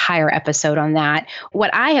an entire episode on that.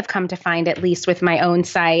 What I have come to find, at least with my own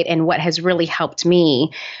site, and what has really helped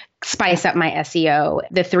me spice up my SEO,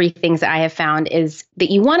 the 3 things that I have found is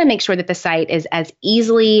that you want to make sure that the site is as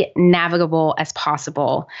easily navigable as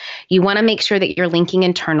possible. You want to make sure that you're linking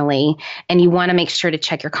internally, and you want to make sure to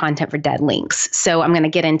check your content for dead links. So I'm going to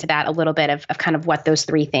get into that a little bit of kind of what those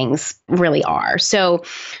 3 things really are. So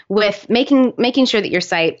with making sure that your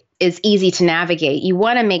site is easy to navigate, you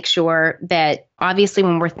want to make sure that obviously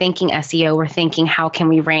when we're thinking SEO, we're thinking how can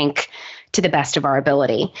we rank to the best of our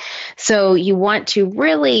ability. So you want to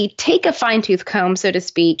really take a fine-tooth comb, so to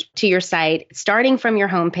speak, to your site, starting from your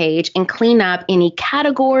homepage, and clean up any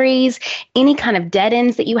categories, any kind of dead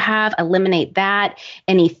ends that you have, eliminate that,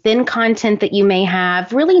 any thin content that you may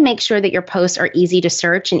have. Really make sure that your posts are easy to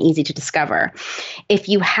search and easy to discover. If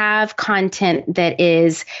you have content that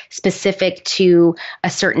is specific to a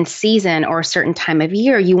certain season or a certain time of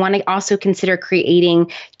year, you want to also consider creating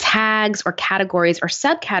tags or categories or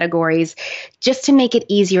subcategories just to make it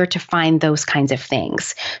easier to find those kinds of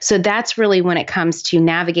things. So that's really when it comes to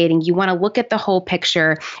navigating, you want to look at the whole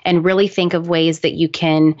picture and really think of ways that you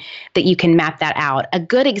can map that out. A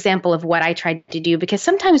good example of what I tried to do, because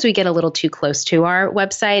sometimes we get a little too close to our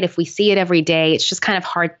website. If we see it every day, it's just kind of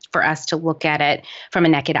hard for us to look at it from a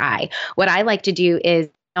naked eye. What I like to do is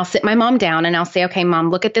I'll sit my mom down and I'll say, okay, Mom,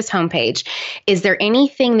 look at this homepage. Is there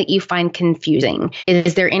anything that you find confusing?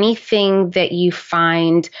 Is there anything that you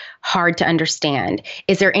find hard to understand?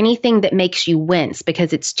 Is there anything that makes you wince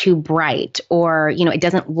because it's too bright or, it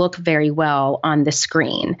doesn't look very well on the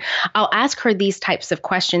screen? I'll ask her these types of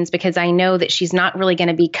questions because I know that she's not really going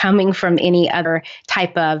to be coming from any other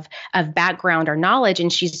type of background or knowledge,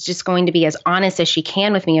 and she's just going to be as honest as she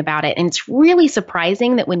can with me about it. And it's really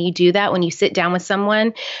surprising that when you do that, when you sit down with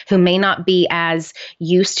someone who may not be as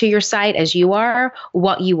used to your site as you are,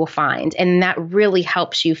 what you will find. And that really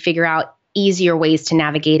helps you figure out easier ways to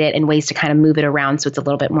navigate it and ways to kind of move it around so it's a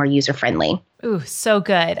little bit more user-friendly. Ooh, so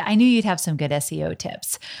good. I knew you'd have some good SEO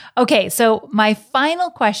tips. Okay, so my final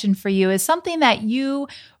question for you is something that you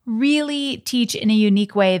really teach in a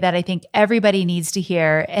unique way that I think everybody needs to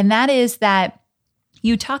hear, and that is that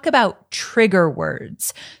you talk about trigger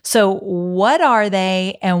words. So what are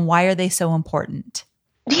they and why are they so important?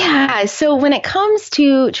 Yeah. So when it comes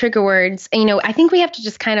to trigger words, I think we have to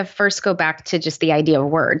just kind of first go back to just the idea of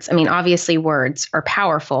words. I mean, obviously words are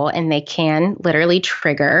powerful and they can literally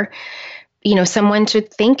trigger, someone to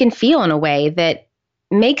think and feel in a way that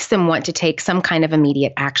makes them want to take some kind of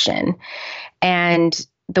immediate action. And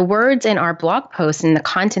the words in our blog posts and the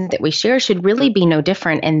content that we share should really be no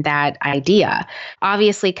different in that idea.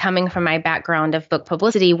 Obviously, coming from my background of book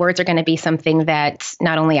publicity, words are going to be something that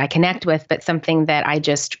not only I connect with, but something that I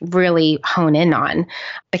just really hone in on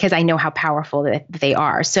because I know how powerful that they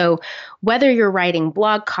are. So whether you're writing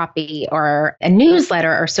blog copy or a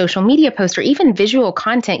newsletter or social media post or even visual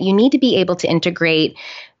content, you need to be able to integrate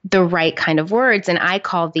the right kind of words. And I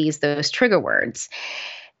call those trigger words.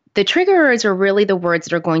 The trigger words are really the words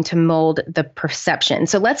that are going to mold the perception.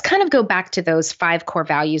 So let's kind of go back to those 5 core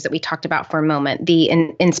values that we talked about for a moment: the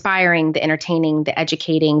inspiring, the entertaining, the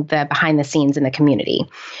educating, the behind the scenes, and the community.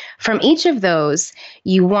 From each of those,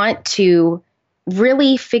 you want to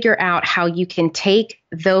really figure out how you can take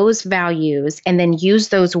those values and then use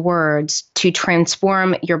those words to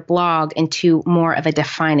transform your blog into more of a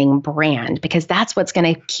defining brand, because that's what's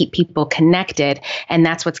going to keep people connected and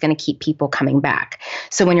that's what's going to keep people coming back.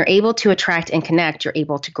 So when you're able to attract and connect, you're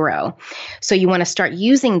able to grow. So you want to start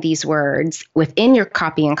using these words within your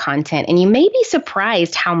copy and content, and you may be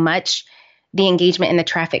surprised how much the engagement and the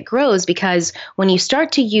traffic grows, because when you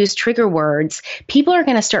start to use trigger words, people are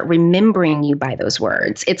going to start remembering you by those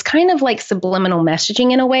words. It's kind of like subliminal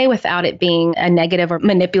messaging in a way without it being a negative or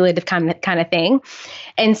manipulative kind of thing.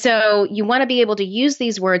 And so you want to be able to use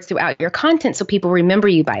these words throughout your content so people remember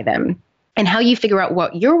you by them. And how you figure out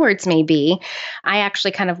what your words may be, I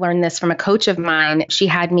actually kind of learned this from a coach of mine. She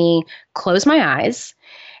had me close my eyes.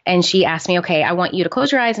 And she asked me, okay, I want you to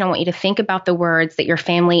close your eyes and I want you to think about the words that your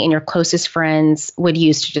family and your closest friends would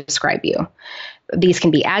use to describe you. These can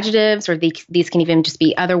be adjectives, or these can even just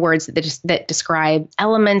be other words that describe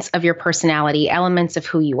elements of your personality, elements of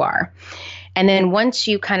who you are. And then once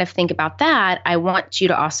you kind of think about that, I want you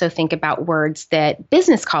to also think about words that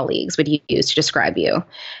business colleagues would use to describe you.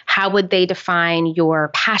 How would they define your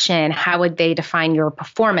passion? How would they define your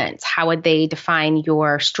performance? How would they define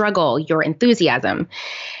your struggle, your enthusiasm?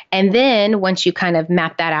 And then once you kind of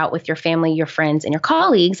map that out with your family, your friends, and your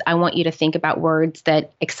colleagues, I want you to think about words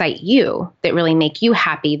that excite you, that really make you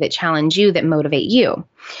happy, that challenge you, that motivate you.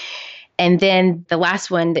 And then the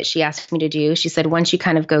last one that she asked me to do, she said, once you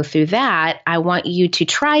kind of go through that, I want you to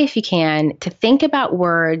try, if you can, to think about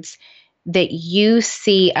words that you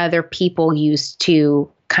see other people use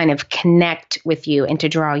to kind of connect with you and to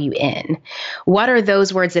draw you in. What are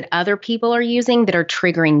those words that other people are using that are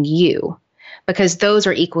triggering you? Because those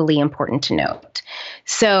are equally important to note.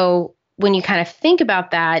 So when you kind of think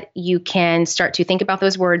about that, you can start to think about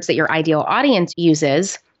those words that your ideal audience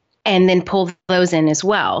uses and then pull those in as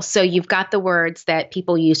well. So you've got the words that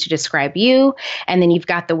people use to describe you, and then you've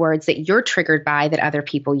got the words that you're triggered by that other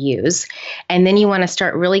people use. And then you want to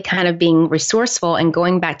start really kind of being resourceful and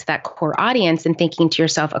going back to that core audience and thinking to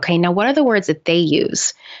yourself, okay, now what are the words that they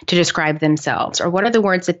use to describe themselves? Or what are the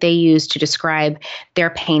words that they use to describe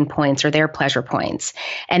their pain points or their pleasure points?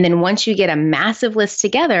 And then once you get a massive list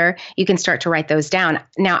together, you can start to write those down.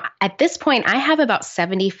 Now, at this point, I have about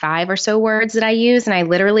 75 or so words that I use, and I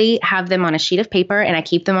literally have them on a sheet of paper and I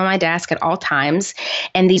keep them on my desk at all times.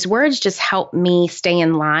 And these words just help me stay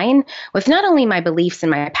in line with not only my beliefs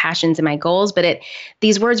and my passions and my goals, but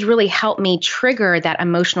these words really help me trigger that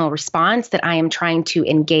emotional response that I am trying to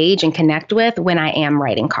engage and connect with when I am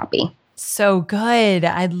writing copy. So good.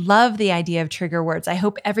 I love the idea of trigger words. I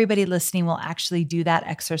hope everybody listening will actually do that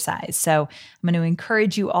exercise. So I'm going to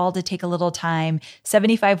encourage you all to take a little time,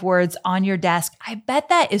 75 words on your desk. I bet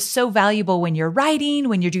that is so valuable when you're writing,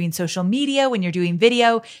 when you're doing social media, when you're doing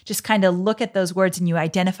video. Just kind of look at those words and you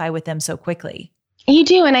identify with them so quickly. You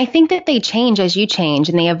do. And I think that they change as you change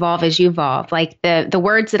and they evolve as you evolve. Like the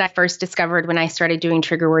words that I first discovered when I started doing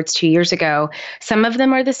trigger words 2 years ago, some of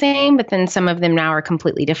them are the same, but then some of them now are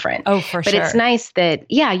completely different. Oh, for sure. But it's nice that,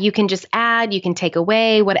 you can just add, you can take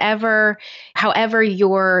away, whatever, however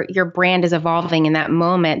your brand is evolving in that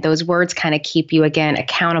moment, those words kind of keep you, again,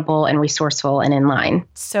 accountable and resourceful and in line.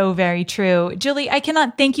 So very true. Julie, I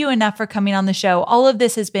cannot thank you enough for coming on the show. All of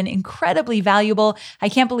this has been incredibly valuable. I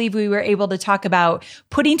can't believe we were able to talk about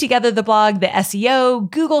putting together the blog, the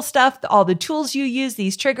SEO, Google stuff, all the tools you use,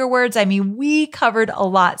 these trigger words. I mean, we covered a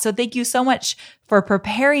lot. So thank you so much for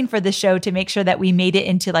preparing for the show to make sure that we made it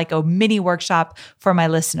into like a mini workshop for my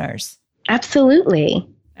listeners. Absolutely.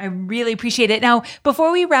 I really appreciate it. Now,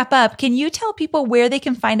 before we wrap up, can you tell people where they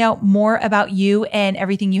can find out more about you and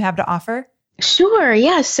everything you have to offer? Sure.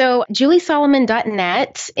 Yeah. So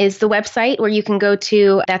juliesolomon.net is the website where you can go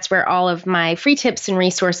to. That's where all of my free tips and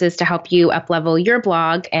resources to help you uplevel your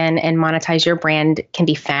blog and monetize your brand can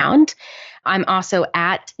be found. I'm also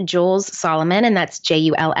at Jules Solomon, and that's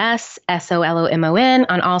JULSSOLOMON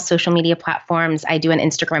on all social media platforms. I do an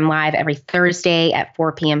Instagram Live every Thursday at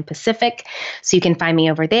 4 p.m. Pacific, so you can find me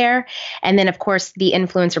over there. And then, of course, the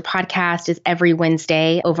Influencer Podcast is every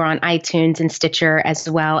Wednesday over on iTunes and Stitcher, as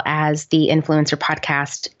well as the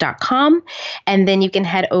influencerpodcast.com. And then you can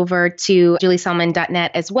head over to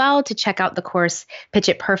juliesolomon.net as well to check out the course Pitch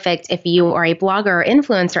It Perfect if you are a blogger or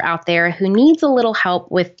influencer out there who needs a little help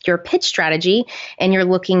with your pitch strategy and you're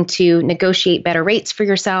looking to negotiate better rates for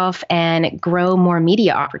yourself and grow more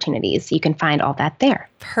media opportunities. You can find all that there.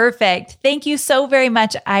 Perfect. Thank you so very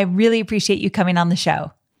much. I really appreciate you coming on the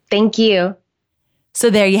show. Thank you. So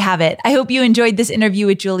there you have it. I hope you enjoyed this interview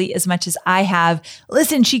with Julie as much as I have.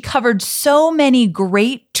 Listen, she covered so many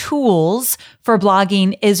great tools for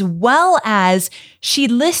blogging, as well as she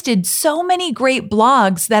listed so many great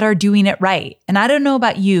blogs that are doing it right. And I don't know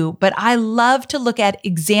about you, but I love to look at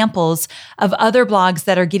examples of other blogs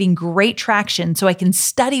that are getting great traction so I can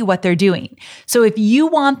study what they're doing. So if you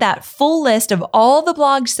want that full list of all the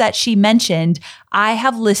blogs that she mentioned, I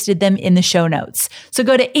have listed them in the show notes. So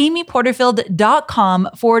go to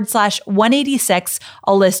amyporterfield.com/186.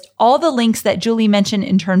 I'll list all the links that Julie mentioned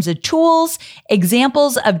in terms of tools,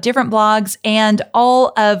 examples of different blogs, and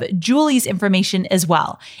all of Julie's information as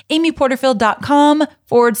well.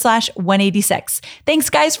 amyporterfield.com/186. Thanks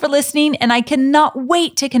guys for listening, and I cannot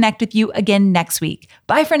wait to connect with you again next week.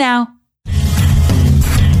 Bye for now.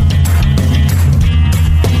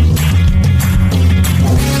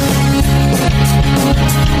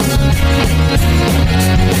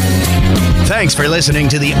 Thanks for listening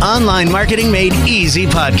to the Online Marketing Made Easy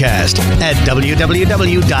podcast at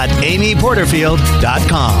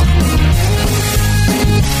www.amyporterfield.com.